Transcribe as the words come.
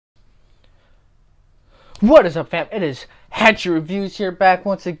What is up, fam? It is Hatchet Reviews here, back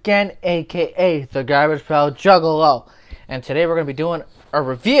once again, aka the Garbage Pail Juggalo. And today we're going to be doing a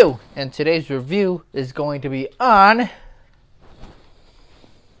review. And today's review is going to be on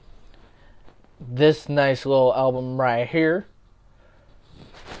this nice little album right here.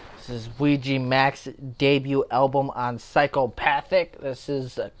 This is Ouija Macc's debut album on Psychopathic. This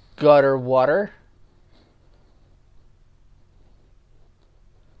is GutterWater.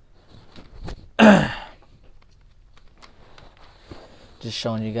 Just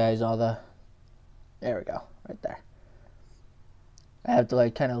showing you guys all the... There we go. Right there. I have to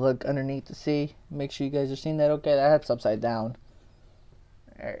like kind of look underneath to see. Make sure you guys are seeing that okay. That's upside down.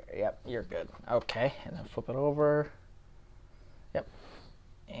 There, yep, you're good. Okay. And then flip it over. Yep.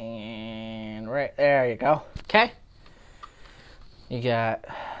 And right there you go. Okay. You got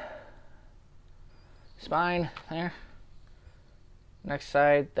spine there. Next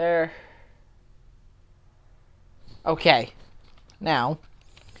side there. Okay. Now,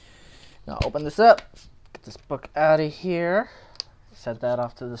 I'm gonna open this up, get this book out of here, set that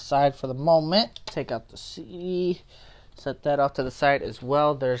off to the side for the moment, take out the CD, set that off to the side as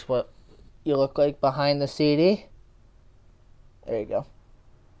well. There's what you look like behind the CD. There you go.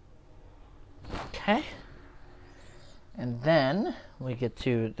 Okay. And then we get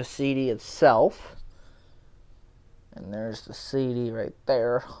to the CD itself. And there's the CD right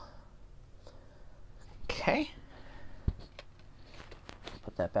there. Okay.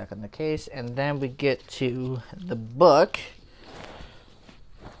 Put that back in the case, and then we get to the book.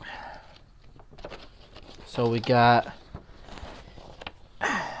 So we got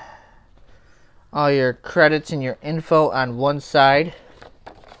all your credits and your info on one side.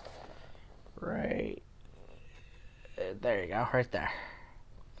 Right there you go, right there.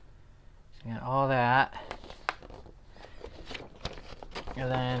 So you got all that.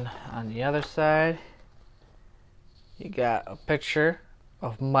 And then on the other side, you got a picture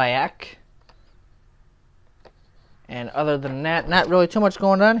of Macc. And other than that, not really too much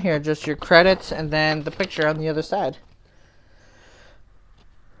going on here, just your credits and then the picture on the other side.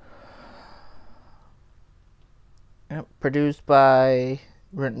 Yep, produced by,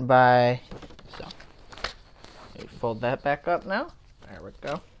 written by, so you fold that back up now. There we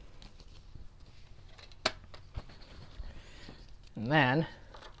go. And then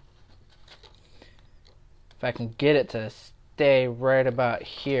if I can get it to stay right about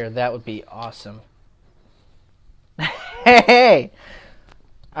here, that would be awesome. Hey!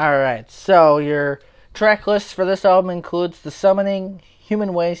 Alright, so your track list for this album includes The Summoning,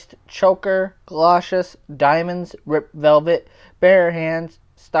 Human Waste, Choker, Galoshes, Diamonds, Rip Velvet, Bare Hands,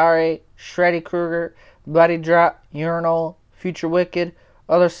 Astari, Shreddy Krueger, Body Drop, Urinal, Future Wicced,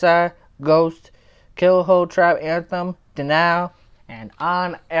 Otherside, Ghost, Killahoe Tribe Anthem, Denial, and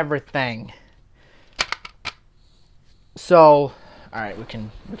On Everything. So, alright, we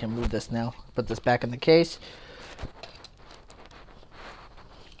can move this now. Put this back in the case.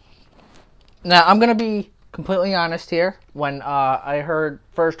 Now, I'm going to be completely honest here. When I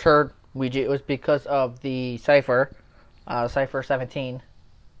first heard Ouija, it was because of the Cypher, Cypher 17.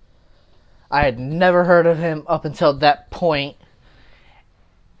 I had never heard of him up until that point.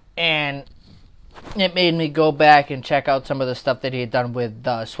 And it made me go back and check out some of the stuff that he had done with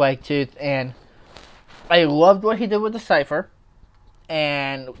Swag Tooth, and I loved what he did with the Cypher,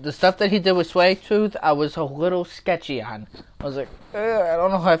 and the stuff that he did with Swag Tooth, I was a little sketchy on. I was like, I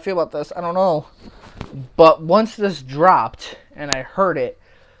don't know how I feel about this. I don't know. But once this dropped and I heard it,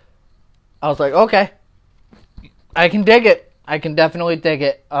 I was like, okay, I can dig it. I can definitely dig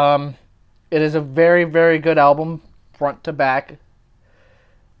it. It is a very, very good album, front to back.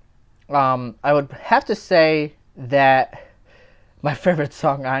 I would have to say that my favorite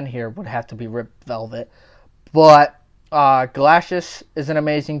song on here would have to be Rip Velvet. But Galoshes is an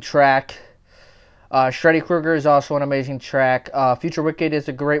amazing track. Shreddy Krueger is also an amazing track. Future Wicced is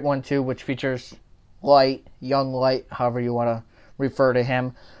a great one too, which features Lyte, Young Lyte, however you want to refer to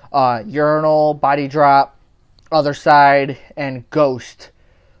him. Urinal, Body Drop, Otherside, and Ghost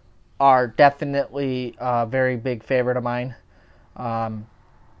are definitely a very big favorite of mine.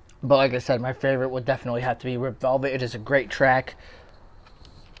 But like I said, my favorite would definitely have to be Rip Velvet. It is a great track.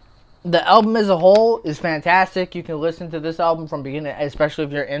 The album as a whole is fantastic. You can listen to this album from beginning, especially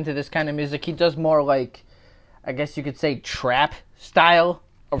if you're into this kind of music. He does more like, I guess you could say, trap style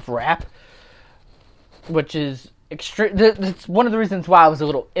of rap, which is extreme. That's one of the reasons why I was a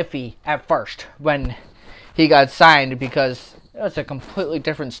little iffy at first when he got signed, because it's a completely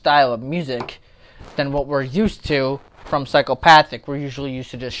different style of music than what we're used to from Psychopathic. We're usually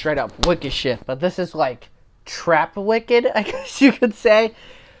used to just straight up wicked shit, but this is like trap wicked, I guess you could say.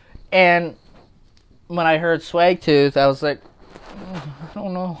 And when I heard Swag Tooth, I was like, I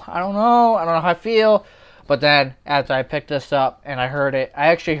don't know how I feel. But then after I picked this up and I heard it, I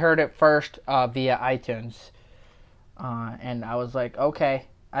actually heard it first via iTunes. And I was like, okay,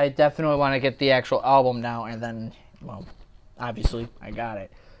 I definitely want to get the actual album now. And then, well, obviously I got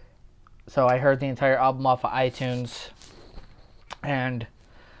it. So I heard the entire album off of iTunes. And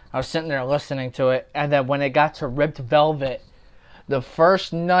I was sitting there listening to it. And then when it got to Ripped Velvet, the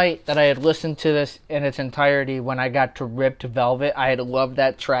first night that I had listened to this in its entirety, when I got to Ripped Velvet, I had loved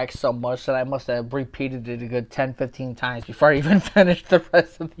that track so much that I must have repeated it a good 10-15 times before I even finished the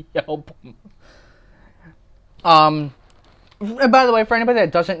rest of the album. And by the way, for anybody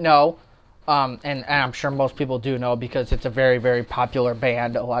that doesn't know, and I'm sure most people do know because it's a very, very popular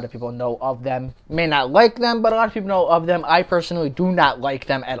band. A lot of people know of them. May not like them, but a lot of people know of them. I personally do not like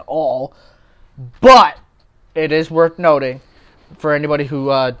them at all. But it is worth noting, for anybody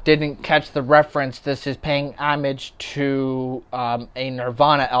who didn't catch the reference, this is paying homage to a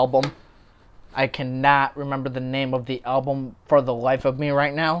Nirvana album. I cannot remember the name of the album for the life of me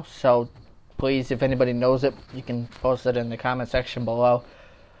right now. So please, if anybody knows it, you can post it in the comment section below.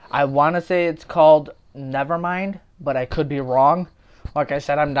 I want to say it's called Nevermind, but I could be wrong. Like I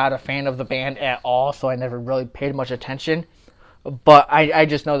said, I'm not a fan of the band at all, so I never really paid much attention. But I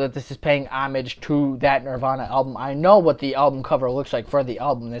just know that this is paying homage to that Nirvana album. I know what the album cover looks like for the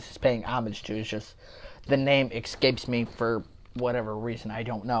album this is paying homage to. It's just the name escapes me for whatever reason. I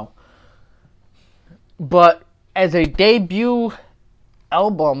don't know. But as a debut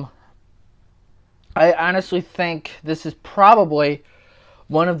album, I honestly think this is probably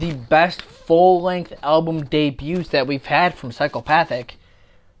one of the best full-length album debuts that we've had from Psychopathic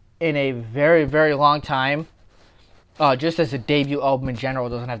in a very, very long time. Just as a debut album in general, it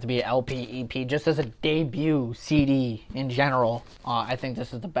doesn't have to be an LP, EP. Just as a debut CD in general, I think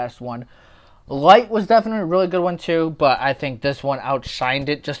this is the best one. Lyte was definitely a really good one too, but I think this one outshined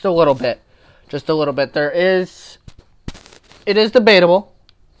it just a little bit. Just a little bit. It is debatable.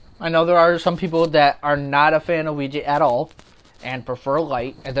 I know there are some people that are not a fan of Ouija at all and prefer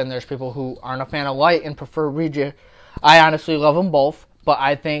Lyte, and then there's people who aren't a fan of Lyte and prefer Ouija. I honestly love them both, but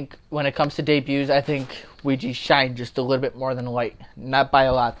I think when it comes to debuts, I think Ouija shined just a little bit more than Lyte. Not by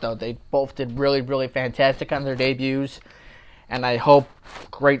a lot, though. They both did really, really fantastic on their debuts, and I hope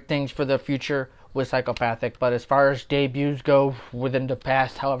great things for the future with Psychopathic. But as far as debuts go within the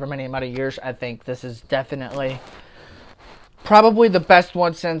past however many amount of years, I think this is definitely probably the best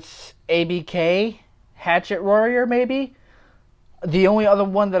one since ABK, Hatchet Warrior, maybe. The only other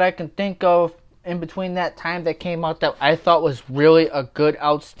one that I can think of in between that time that came out that I thought was really a good,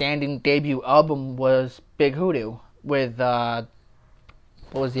 outstanding debut album was Big Hoodoo with, what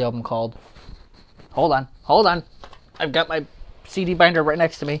was the album called? Hold on. I've got my CD binder right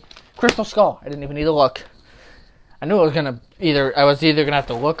next to me. Crystal Skull. I didn't even need to look. I knew I was either gonna have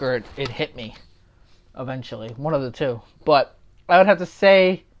to look or it hit me eventually. One of the two. But I would have to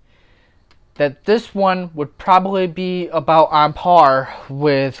say that this one would probably be about on par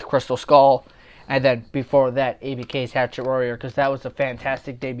with Crystal Skull. And then before that, ABK's Hatchet Warrior, because that was a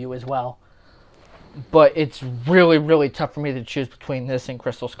fantastic debut as well. But it's really, really tough for me to choose between this and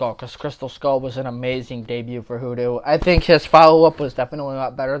Crystal Skull, because Crystal Skull was an amazing debut for Hoodoo. I think his follow-up was definitely a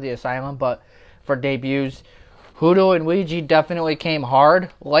lot better, The Asylum, but for debuts, Hoodoo and Ouija definitely came hard.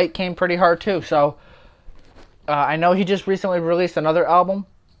 Lyte came pretty hard too, so I know he just recently released another album.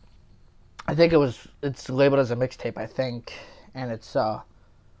 I think it's labeled as a mixtape, I think, and it's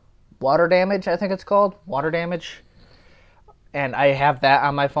Water Damage, I think it's called. Water Damage. And I have that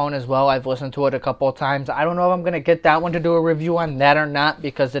on my phone as well. I've listened to it a couple of times. I don't know if I'm going to get that one to do a review on that or not,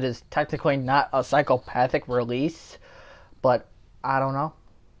 because it is technically not a Psychopathic release. But I don't know.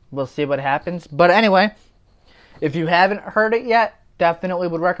 We'll see what happens. But anyway, if you haven't heard it yet, definitely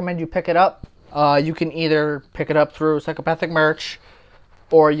would recommend you pick it up. You can either pick it up through Psychopathic merch,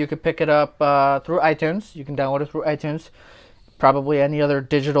 or you could pick it up through iTunes. You can download it through iTunes. Probably any other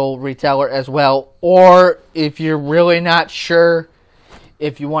digital retailer as well. Or if you're really not sure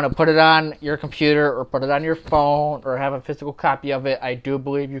if you want to put it on your computer or put it on your phone or have a physical copy of it, I do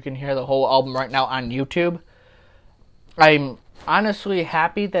believe you can hear the whole album right now on YouTube. I'm honestly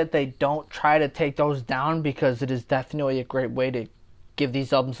happy that they don't try to take those down, because it is definitely a great way to give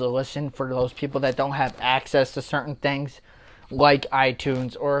these albums a listen for those people that don't have access to certain things like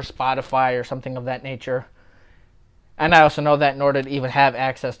iTunes or Spotify or something of that nature. And I also know that in order to even have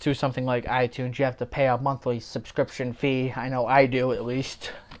access to something like iTunes, you have to pay a monthly subscription fee. I know I do, at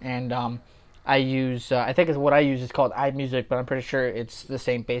least. And I use, I think what I use is called iMusic, but I'm pretty sure it's the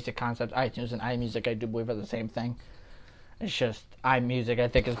same basic concept. iTunes and iMusic, I do believe, are the same thing. It's just iMusic, I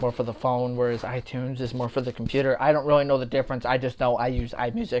think, is more for the phone, whereas iTunes is more for the computer. I don't really know the difference. I just know I use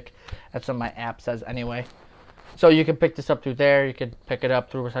iMusic. That's what my app says anyway. So you can pick this up through there. You can pick it up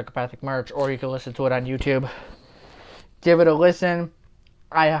through Psychopathic merch, or you can listen to it on YouTube. Give it a listen.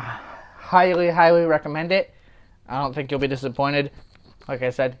 I highly, highly recommend it. I don't think you'll be disappointed. Like I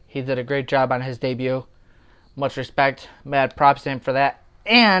said, he did a great job on his debut. Much respect. Mad props to him for that.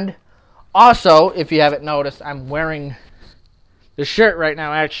 And also, if you haven't noticed, I'm wearing the shirt right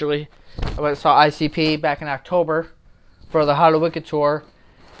now, actually. I saw ICP back in October for the How to Wicked tour,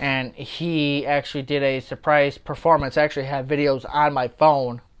 and he actually did a surprise performance. I actually have videos on my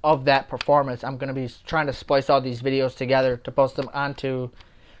phone of that performance. I'm going to be trying to splice all these videos together to post them onto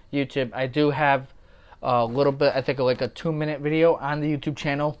YouTube. I do have a little bit, I think like a 2-minute video on the YouTube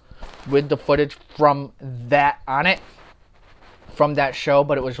channel with the footage from that on it, from that show,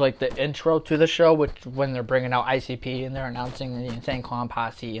 but it was like the intro to the show, which when they're bringing out ICP and they're announcing the Insane Clown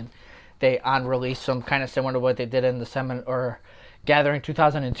Posse, and they on release some kind of similar to what they did in the Gathering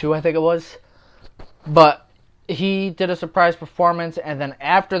 2002, I think it was. But he did a surprise performance, and then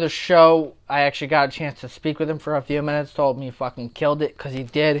after the show, I actually got a chance to speak with him for a few minutes. Told me he fucking killed it, because he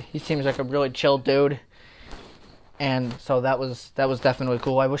did. He seems like a really chill dude. And so that was definitely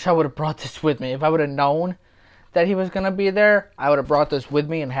cool. I wish I would have brought this with me. If I would have known that he was going to be there, I would have brought this with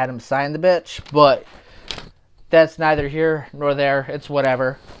me and had him sign the bitch. But that's neither here nor there. It's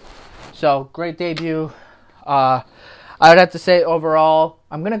whatever. So, great debut. I would have to say overall,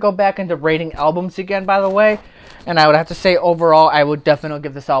 I'm going to go back into rating albums again, by the way. And I would have to say overall, I would definitely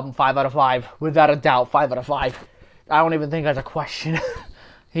give this album 5 out of 5. Without a doubt, 5 out of 5. I don't even think that's a question.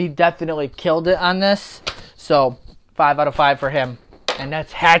 He definitely killed it on this. So, 5 out of 5 for him. And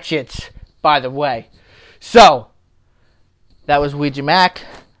that's Hatchet, by the way. So, that was Ouija Macc.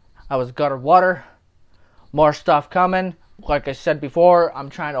 I was GutterWater. More stuff coming. Like I said before, I'm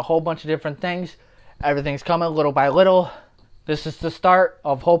trying a whole bunch of different things. Everything's coming little by little. This is the start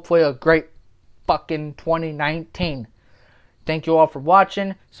of hopefully a great fucking 2019. Thank you all for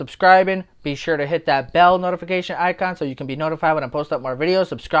watching, subscribing. Be sure to hit that bell notification icon so you can be notified when I post up more videos.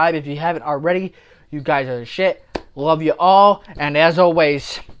 Subscribe if you haven't already. You guys are the shit. Love you all. And as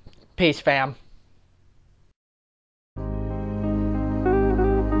always, peace, fam.